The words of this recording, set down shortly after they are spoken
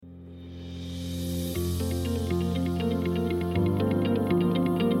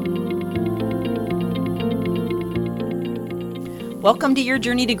Welcome to Your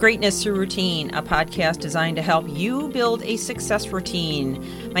Journey to Greatness Through Routine, a podcast designed to help you build a success routine.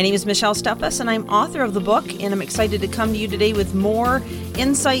 My name is Michelle Steffes, and I'm author of the book, and I'm excited to come to you today with more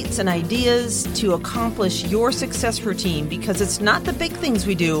insights and ideas to accomplish your success routine, because it's not the big things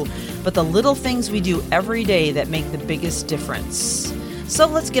we do, but the little things we do every day that make the biggest difference. So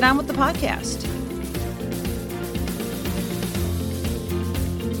let's get on with the podcast.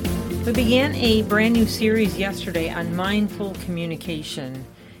 We began a brand new series yesterday on mindful communication,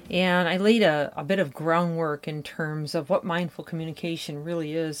 and I laid a bit of groundwork in terms of what mindful communication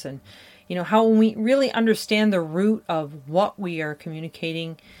really is, and how when we really understand the root of what we are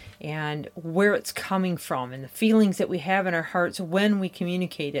communicating and where it's coming from and the feelings that we have in our hearts when we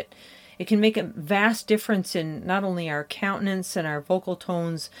communicate it, it can make a vast difference in not only our countenance and our vocal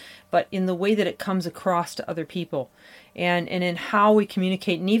tones, but in the way that it comes across to other people. And in how we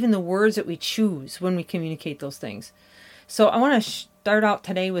communicate, and even the words that we choose when we communicate those things. So I want to start out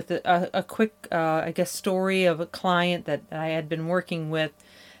today with a quick, story of a client that I had been working with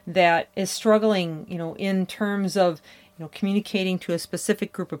that is struggling, in terms of, communicating to a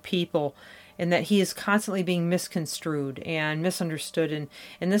specific group of people, and that he is constantly being misconstrued and misunderstood.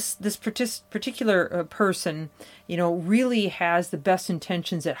 And this particular person, really has the best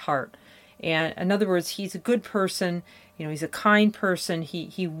intentions at heart. And in other words, he's a good person. He's a kind person.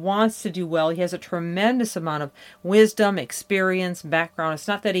 He wants to do well. He has a tremendous amount of wisdom, experience, background. It's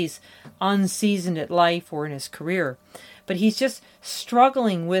not that he's unseasoned at life or in his career, but he's just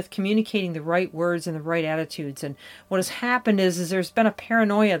struggling with communicating the right words and the right attitudes. And what has happened is there's been a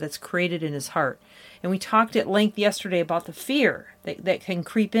paranoia that's created in his heart. And we talked at length yesterday about the fear that can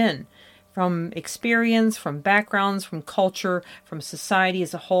creep in from experience, from backgrounds, from culture, from society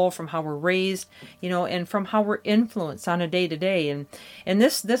as a whole, from how we're raised, and from how we're influenced on a day-to-day. And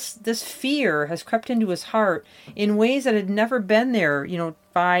this fear has crept into his heart in ways that had never been there,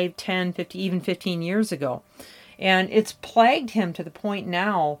 5, 10, 50, even 15 years ago. And it's plagued him to the point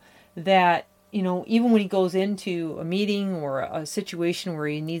now that, even when he goes into a meeting or a situation where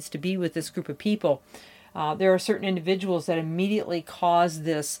he needs to be with this group of people, there are certain individuals that immediately cause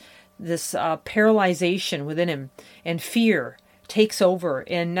this paralyzation within him, and fear takes over.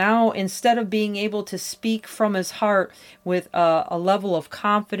 And now, instead of being able to speak from his heart with a level of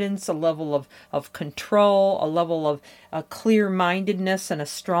confidence, a level of control, a level of clear-mindedness and a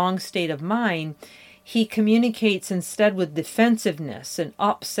strong state of mind, he communicates instead with defensiveness and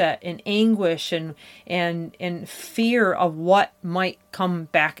upset and anguish and fear of what might come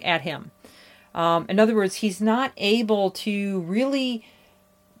back at him. In other words, he's not able to really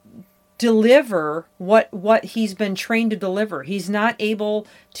deliver what he's been trained to deliver. He's not able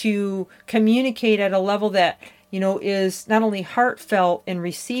to communicate at a level that, is not only heartfelt and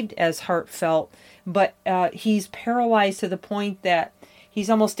received as heartfelt, but he's paralyzed to the point that he's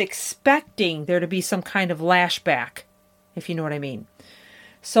almost expecting there to be some kind of lashback, if you know what I mean.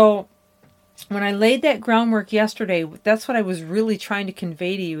 So when I laid that groundwork yesterday, that's what I was really trying to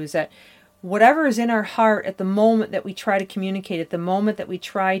convey to you, is that whatever is in our heart at the moment that we try to communicate, at the moment that we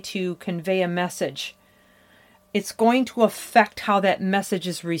try to convey a message, it's going to affect how that message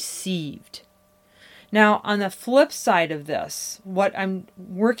is received. Now, on the flip side of this, what I'm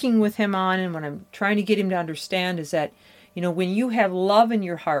working with him on and what I'm trying to get him to understand is that, when you have love in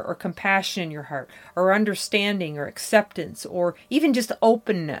your heart, or compassion in your heart, or understanding, or acceptance, or even just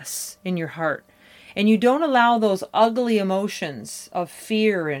openness in your heart, and you don't allow those ugly emotions of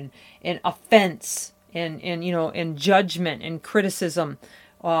fear and offense and judgment and criticism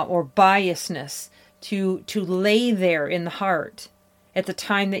or biasness to lay there in the heart at the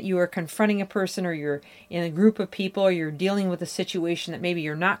time that you are confronting a person, or you're in a group of people, or you're dealing with a situation that maybe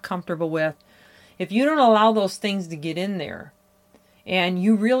you're not comfortable with. If you don't allow those things to get in there, and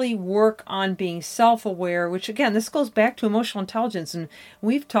you really work on being self-aware, which again, this goes back to emotional intelligence. And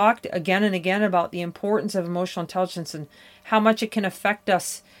we've talked again and again about the importance of emotional intelligence and how much it can affect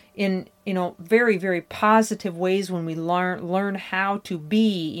us in, very, very positive ways when we learn how to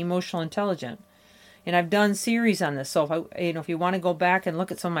be emotional intelligent. And I've done series on this. So if you want to go back and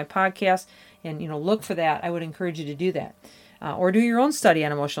look at some of my podcasts and, look for that, I would encourage you to do that. Or do your own study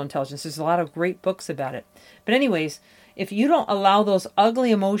on emotional intelligence. There's a lot of great books about it. But anyways, if you don't allow those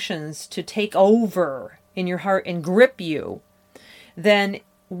ugly emotions to take over in your heart and grip you, then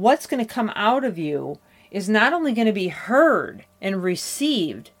what's going to come out of you is not only going to be heard and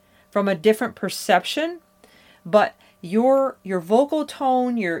received from a different perception, but your vocal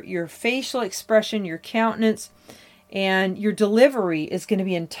tone, your facial expression, your countenance, and your delivery is going to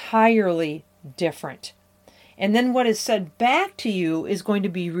be entirely different. And then what is said back to you is going to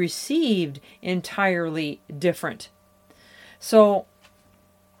be received entirely different. So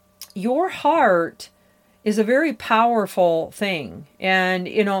your heart is a very powerful thing. And,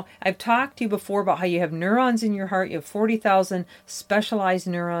 I've talked to you before about how you have neurons in your heart. You have 40,000 specialized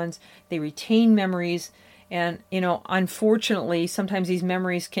neurons. They retain memories. And, unfortunately, sometimes these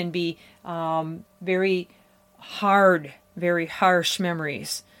memories can be very hard, very harsh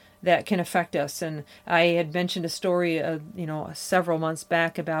memories that can affect us. And I had mentioned a story, several months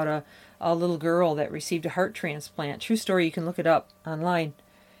back about a little girl that received a heart transplant. True story. You can look it up online.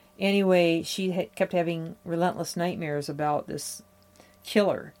 Anyway, she kept having relentless nightmares about this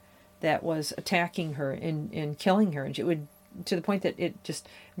killer that was attacking her and killing her. And she would, to the point that it just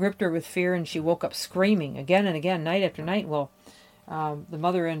gripped her with fear, and she woke up screaming again and again, night after night. Well, the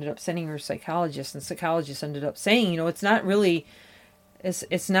mother ended up sending her to a psychologist, and the psychologist ended up saying, it's not really,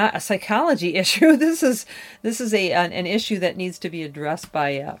 it's not a psychology issue. This is an issue that needs to be addressed by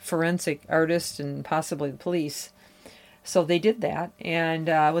a forensic artist and possibly the police. So they did that, and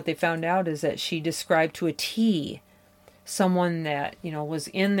what they found out is that she described to a T someone that, was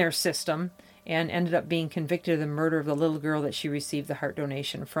in their system and ended up being convicted of the murder of the little girl that she received the heart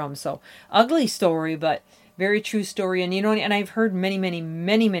donation from. So, ugly story, but very true story. And, and I've heard many, many,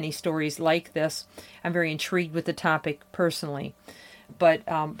 many, many stories like this. I'm very intrigued with the topic personally. But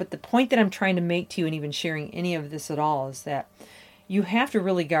the point that I'm trying to make to you, and even sharing any of this at all, is that you have to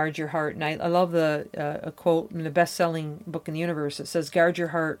really guard your heart. And I love a quote in the best-selling book in the universe. It says, "Guard your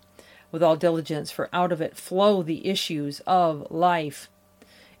heart with all diligence, for out of it flow the issues of life."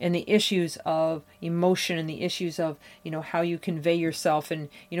 And the issues of emotion, and the issues of, how you convey yourself, and,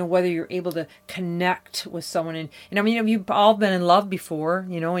 whether you're able to connect with someone. And I mean, you've all been in love before,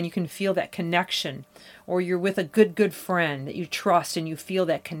 and you can feel that connection. Or you're with a good friend that you trust, and you feel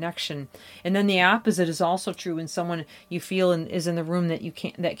that connection. And then the opposite is also true when someone you feel is in the room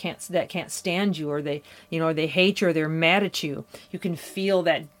that can't stand you, or they hate you, or they're mad at you. You can feel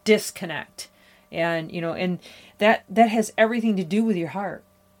that disconnect. And, and that has everything to do with your heart.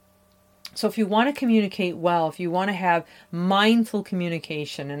 So if you want to communicate well, if you want to have mindful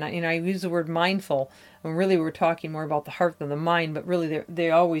communication, and I use the word mindful, and really we're talking more about the heart than the mind, but really they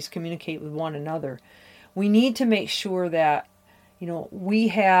always communicate with one another. We need to make sure that, we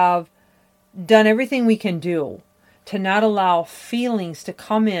have done everything we can do to not allow feelings to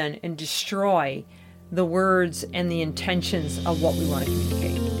come in and destroy the words and the intentions of what we want to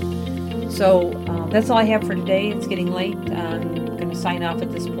communicate. So that's all I have for today. It's getting late. I'm going to sign off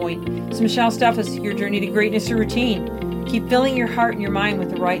at this point. It's Michelle Steffes, your journey to greatness through routine. Keep filling your heart and your mind with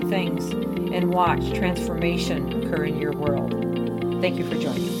the right things, and watch transformation occur in your world. Thank you for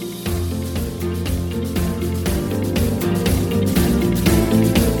joining me.